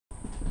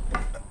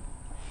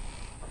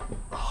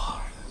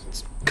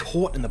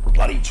caught in the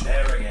bloody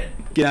chair again.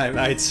 G'day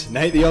mates,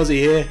 Nate the Aussie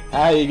here.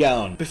 How you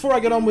going? Before I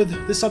get on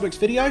with this subject's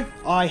video,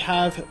 I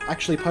have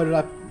actually posted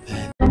up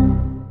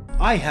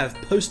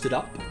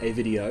a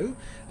video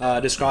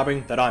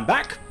describing that I'm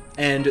back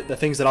and the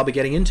things that I'll be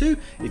getting into.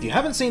 If you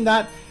haven't seen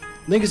that,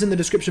 link is in the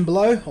description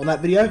below on that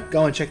video.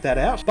 Go and check that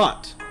out.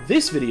 But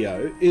this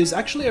video is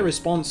actually a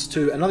response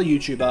to another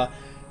YouTuber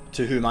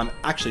to whom I'm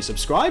actually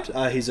subscribed.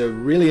 He's a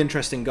really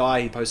interesting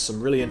guy. He posts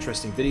some really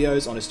interesting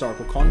videos on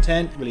historical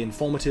content, really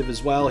informative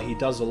as well. He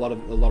does a lot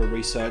of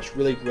research.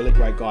 Really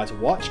great guy to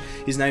watch.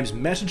 His name's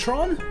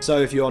Metatron.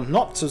 So if you're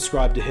not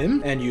subscribed to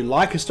him and you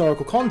like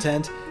historical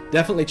content,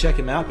 definitely check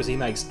him out because he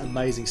makes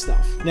amazing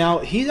stuff. Now,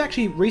 he's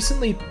actually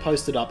recently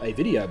posted up a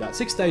video about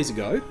 7 days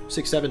ago,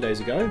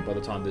 by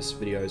the time this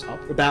video is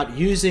up, about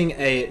using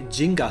a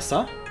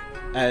Jingasa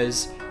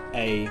as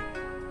a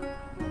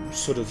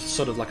sort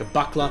of like a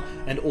buckler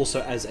and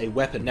also as a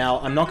weapon. Now,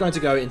 I'm not going to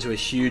go into a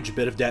huge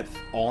bit of depth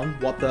on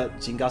what the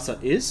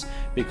Jingasa is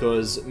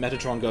because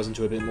Metatron goes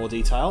into a bit more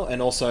detail, and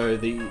also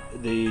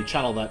the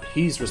channel that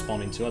he's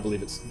responding to, I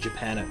believe it's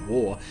Japan at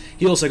War,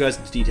 he also goes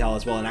into detail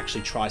as well and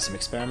actually tries some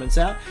experiments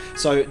out.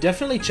 So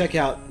definitely check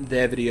out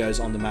their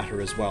videos on the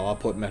matter as well. I'll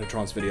put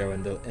Metatron's video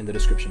in the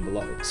description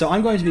below. So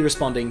I'm going to be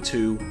responding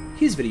to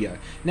his video.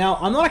 Now,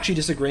 I'm not actually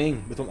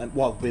disagreeing with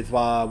what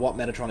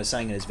Metatron is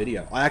saying in his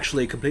video. I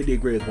actually completely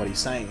agree with what he's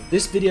saying.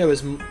 This video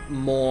is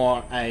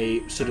more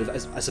a sort of,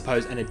 I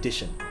suppose, an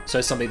addition. So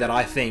something that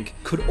I think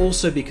could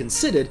also be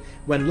considered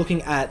when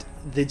looking at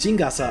the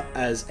Jingasa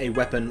as a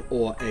weapon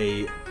or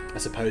I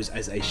suppose,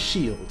 as a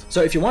shield.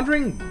 So if you're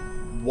wondering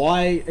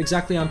why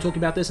exactly I'm talking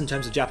about this in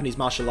terms of Japanese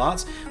martial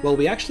arts, well,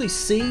 we actually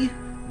see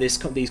these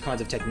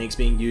kinds of techniques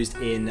being used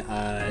in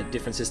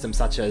different systems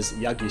such as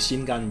Yagyu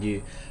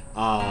Shinganryu,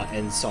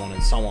 and so on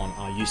and so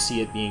on. You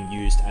see it being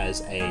used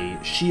as a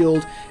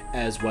shield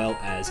as well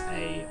as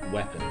a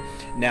weapon.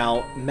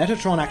 Now,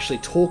 Metatron actually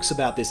talks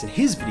about this in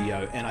his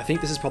video, and I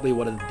think this is probably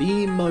one of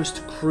the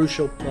most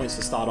crucial points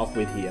to start off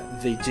with here.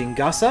 The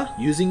Jingasa,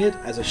 using it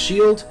as a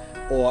shield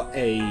or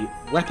a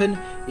weapon,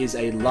 is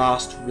a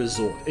last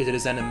resort. It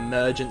is an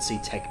emergency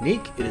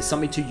technique. It is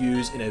something to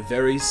use in a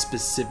very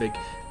specific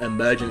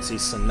emergency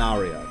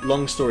scenario.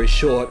 Long story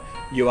short,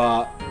 you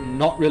are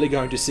not really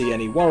going to see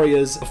any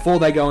warriors before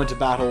they go into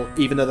battle,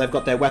 even though they've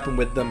got their weapon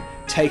with them,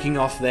 taking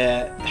off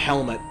their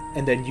helmet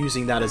and then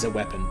using that as a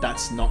weapon.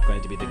 That's not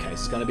going to be the case.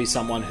 It's going to be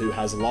someone who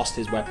has lost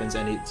his weapons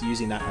and it's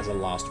using that as a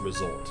last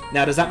resort.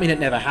 Now, does that mean it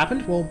never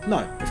happened? Well, no,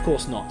 of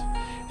course not.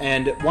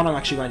 And what I'm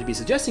actually going to be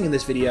suggesting in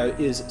this video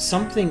is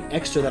something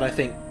extra that I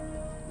think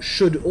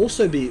should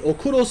also be, or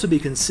could also be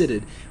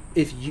considered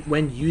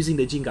when using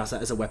the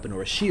Jingasa as a weapon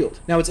or a shield.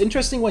 Now, it's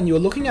interesting when you're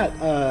looking at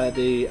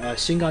the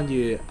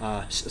Yagyu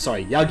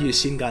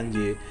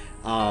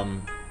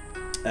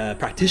Shinganryu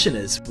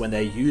practitioners when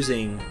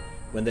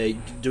they're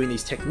doing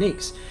these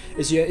techniques,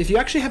 is if you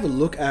actually have a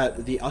look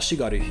at the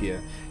ashigaru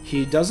here,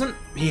 he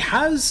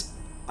has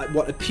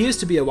what appears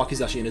to be a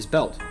wakizashi in his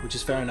belt, which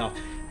is fair enough.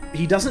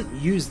 He doesn't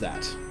use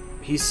that.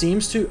 He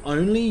seems to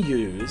only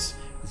use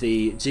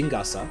the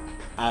Jingasa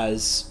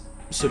as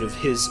sort of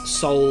his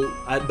sole,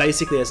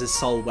 basically as his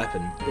sole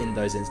weapon in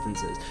those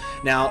instances.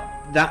 Now,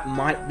 that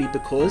might be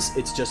because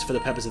it's just for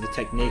the purpose of the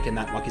technique and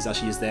that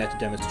wakizashi is there to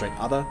demonstrate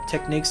other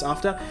techniques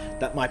after.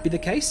 That might be the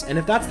case, and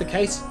if that's the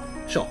case,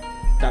 sure,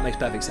 that makes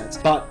perfect sense.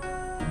 But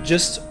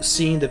just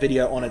seeing the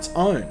video on its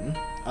own,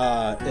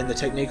 and the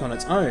technique on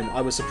its own,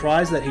 I was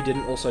surprised that he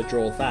didn't also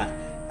draw that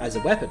as a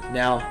weapon.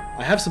 Now,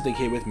 I have something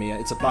here with me.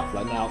 It's a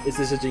buckler. Now, is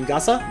this a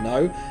Jingasa?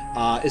 No.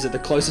 Is it the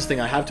closest thing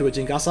I have to a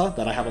Jingasa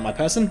that I have on my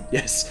person?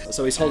 Yes.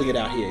 So he's holding it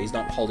out here. He's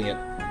not holding it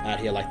out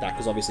here like that,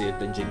 because obviously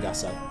the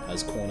Jingasa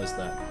has corners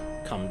that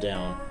come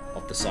down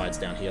off the sides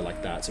down here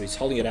like that. So he's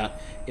holding it out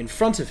in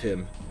front of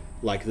him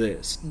like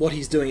this. What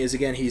he's doing is,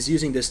 again, he's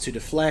using this to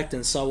deflect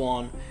and so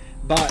on,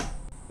 but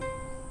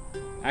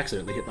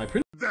accidentally hit my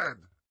printer.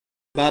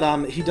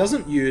 But he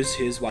doesn't use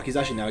his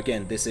wakizashi. Now,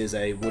 again, this is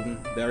a wooden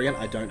variant.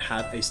 I don't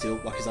have a steel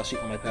wakizashi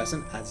on my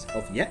person as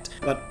of yet.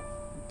 But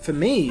for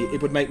me,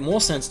 it would make more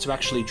sense to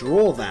actually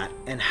draw that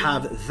and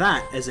have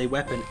that as a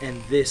weapon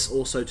and this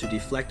also to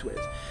deflect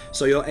with.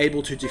 So you're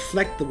able to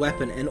deflect the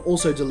weapon and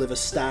also deliver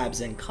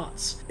stabs and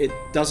cuts. It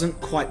doesn't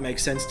quite make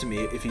sense to me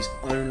if he's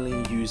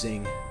only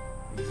using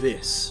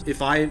this.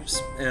 If I am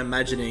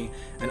imagining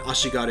an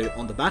ashigaru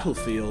on the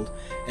battlefield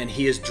and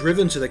he is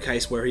driven to the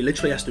case where he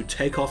literally has to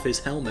take off his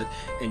helmet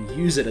and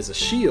use it as a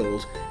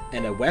shield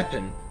and a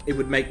weapon, it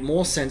would make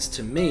more sense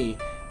to me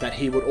that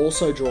he would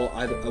also draw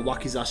either a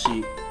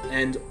wakizashi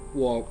a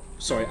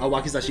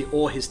wakizashi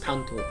or his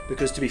tanto.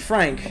 Because to be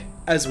frank,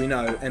 as we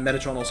know, and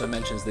Metatron also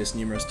mentions this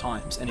numerous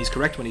times, and he's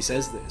correct when he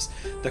says this,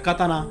 the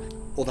katana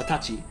or the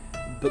tachi,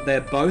 but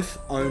they're both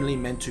only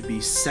meant to be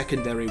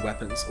secondary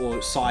weapons,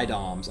 or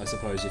sidearms, I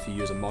suppose, if you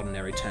use a modern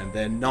term.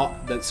 They're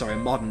not, a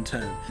modern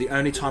term. The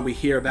only time we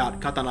hear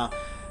about katana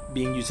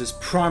being used as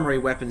primary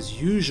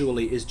weapons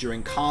usually is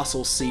during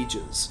castle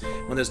sieges,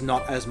 when there's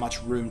not as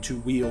much room to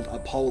wield a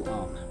pole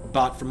arm.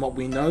 But from what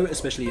we know,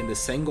 especially in the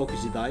Sengoku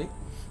Jidai,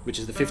 which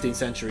is the 15th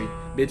century,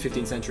 mid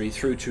 15th century,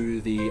 through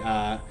to the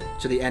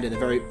end, in the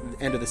very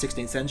end of the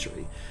 16th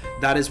century,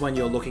 that is when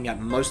you're looking at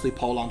mostly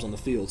polearms on the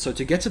field. So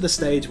to get to the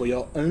stage where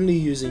you're only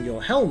using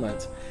your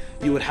helmet,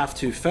 you would have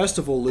to first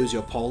of all lose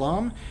your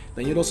polearm,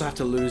 then you'd also have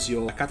to lose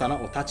your katana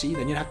or tachi,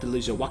 then you'd have to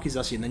lose your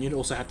wakizashi, and then you'd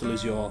also have to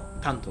lose your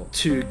tanto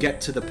to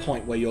get to the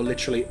point where you're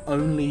literally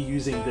only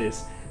using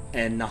this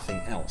and nothing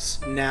else.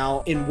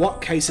 Now, in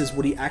what cases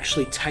would he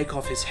actually take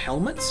off his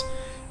helmet?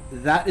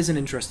 That is an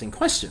interesting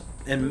question.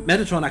 And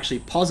Metatron actually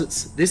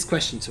posits this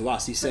question to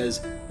us. He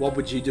says, what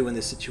would you do in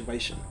this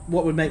situation?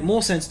 What would make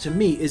more sense to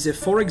me is if,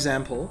 for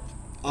example,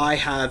 I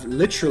have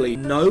literally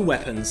no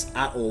weapons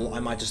at all. I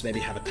might just maybe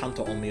have a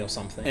tanto on me or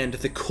something, and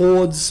the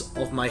cords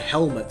of my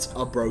helmet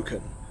are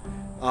broken.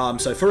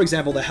 So for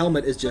example, the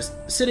helmet is just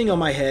sitting on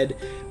my head.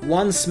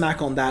 One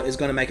smack on that is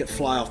going to make it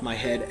fly off my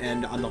head,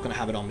 and I'm not going to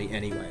have it on me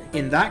anyway.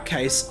 In that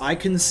case, I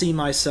can see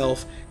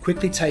myself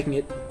quickly taking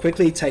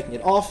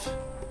it off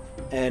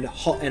and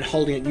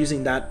holding it,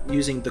 using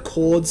the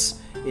cords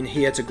in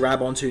here to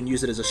grab onto and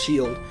use it as a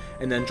shield,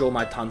 and then draw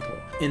my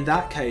tanto. In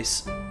that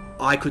case,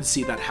 I could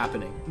see that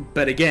happening.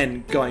 But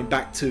again, going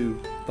back to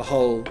the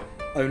whole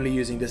only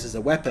using this as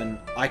a weapon,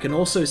 I can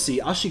also see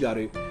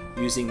ashigaru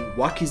using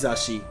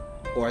wakizashi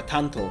or a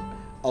tanto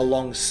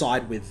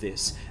alongside with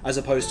this, as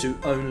opposed to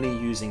only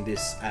using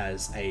this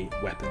as a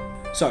weapon.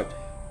 So,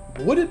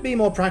 would it be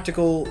more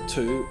practical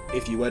to,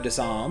 if you were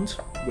disarmed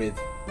with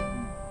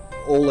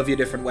all of your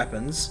different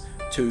weapons,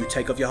 to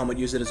take off your helmet,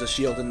 use it as a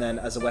shield and then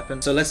as a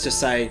weapon? So let's just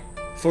say,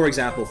 for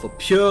example, for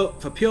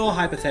pure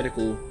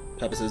hypothetical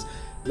purposes,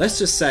 let's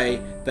just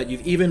say that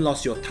you've even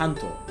lost your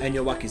tanto and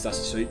your wakizashi,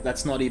 so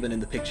that's not even in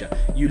the picture.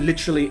 You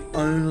literally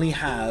only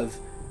have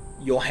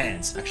your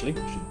hands. Actually,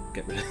 I should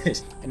get rid of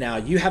this. Now,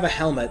 you have a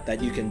helmet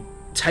that you can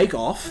take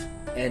off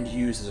and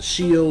use as a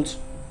shield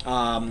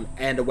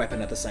and a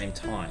weapon at the same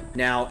time.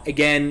 Now,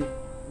 again,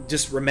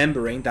 just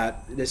remembering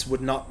that this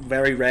would not,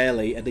 very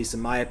rarely, at least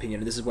in my opinion,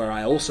 and this is where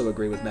I also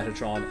agree with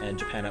Metatron and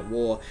Japan at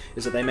War,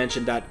 is that they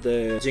mentioned that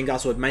the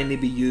Jingasa would mainly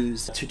be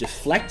used to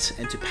deflect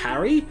and to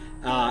parry,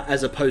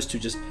 as opposed to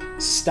just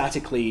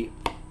statically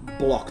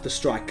block the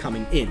strike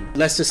coming in.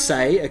 Let's just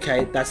say,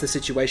 okay, that's the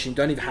situation, you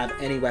don't even have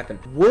any weapon.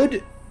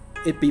 Would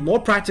it be more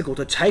practical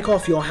to take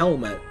off your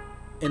helmet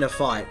in a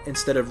fight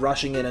instead of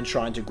rushing in and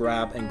trying to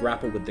grab and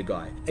grapple with the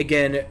guy?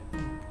 Again,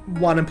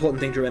 one important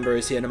thing to remember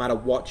is here, no matter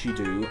what you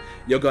do,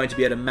 you're going to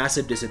be at a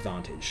massive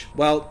disadvantage.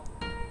 Well,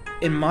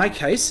 in my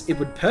case, it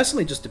would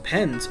personally just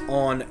depend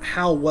on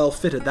how well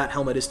fitted that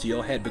helmet is to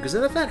your head, because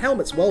if that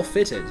helmet's well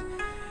fitted,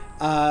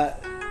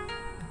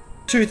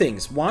 two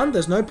things. One,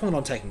 there's no point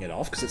on taking it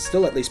off, because it's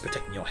still at least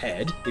protecting your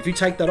head. If you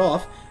take that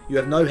off, you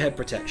have no head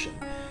protection.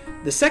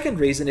 The second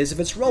reason is if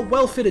it's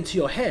well fitted to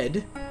your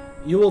head,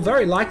 you will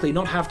very likely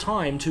not have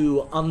time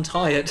to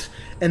untie it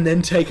and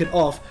then take it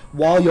off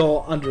while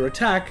you're under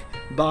attack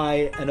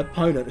by an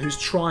opponent who's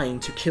trying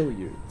to kill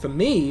you. For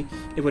me,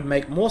 it would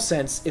make more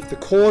sense if the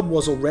cord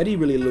was already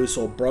really loose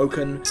or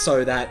broken,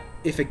 so that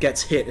if it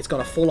gets hit, it's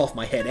going to fall off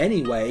my head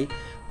anyway.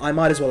 I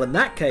might as well, in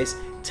that case,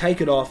 take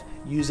it off,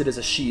 use it as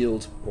a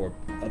shield, or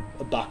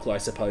a buckler, I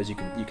suppose you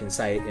can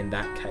say in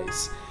that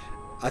case.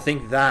 I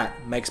think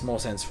that makes more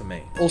sense for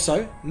me.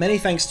 Also, many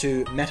thanks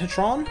to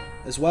Metatron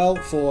as well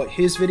for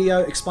his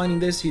video explaining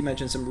this. He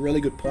mentioned some really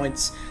good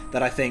points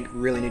that I think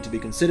really need to be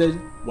considered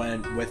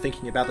when we're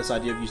thinking about this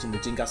idea of using the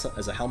Jingasa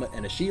as a helmet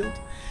and a shield.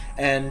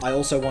 And I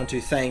also want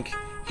to thank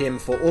him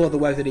for all of the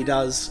work that he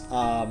does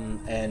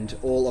and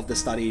all of the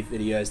study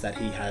videos that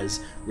he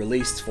has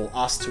released for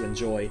us to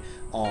enjoy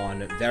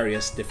on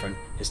various different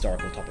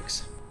historical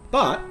topics.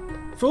 But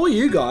for all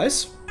you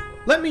guys,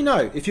 let me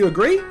know if you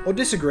agree or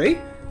disagree.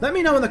 Let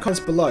me know in the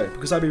comments below,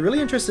 because I'd be really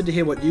interested to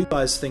hear what you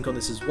guys think on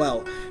this as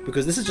well,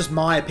 because this is just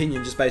my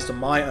opinion, just based on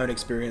my own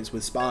experience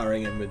with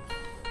sparring and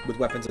with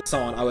weapons and so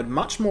on. I would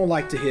much more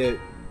like to hear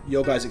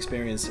your guys'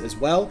 experience as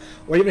well,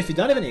 or even if you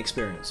don't have any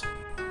experience,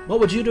 what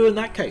would you do in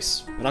that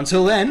case? But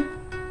until then,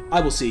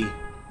 I will see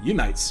you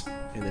mates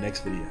in the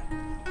next video.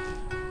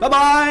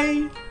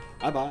 Bye-bye!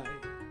 Bye-bye!